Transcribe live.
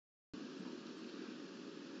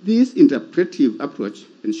This interpretive approach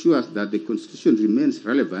ensures that the Constitution remains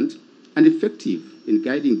relevant and effective in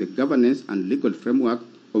guiding the governance and legal framework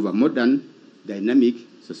of a modern, dynamic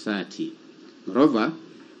society. Moreover,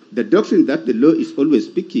 the doctrine that the law is always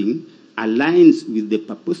speaking aligns with the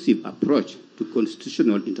purposive approach to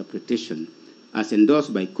constitutional interpretation as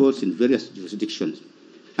endorsed by courts in various jurisdictions.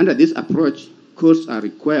 Under this approach, courts are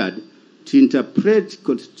required to interpret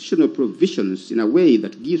constitutional provisions in a way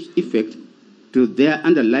that gives effect to their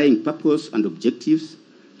underlying purpose and objectives,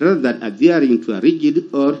 rather than adhering to a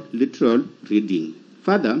rigid or literal reading.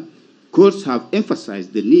 Further, courts have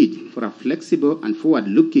emphasized the need for a flexible and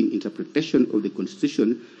forward-looking interpretation of the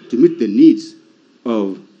Constitution to meet the needs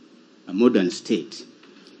of a modern state.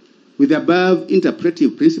 With the above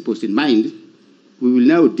interpretive principles in mind, we will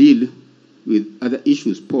now deal with other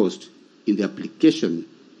issues posed in the application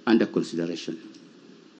under consideration.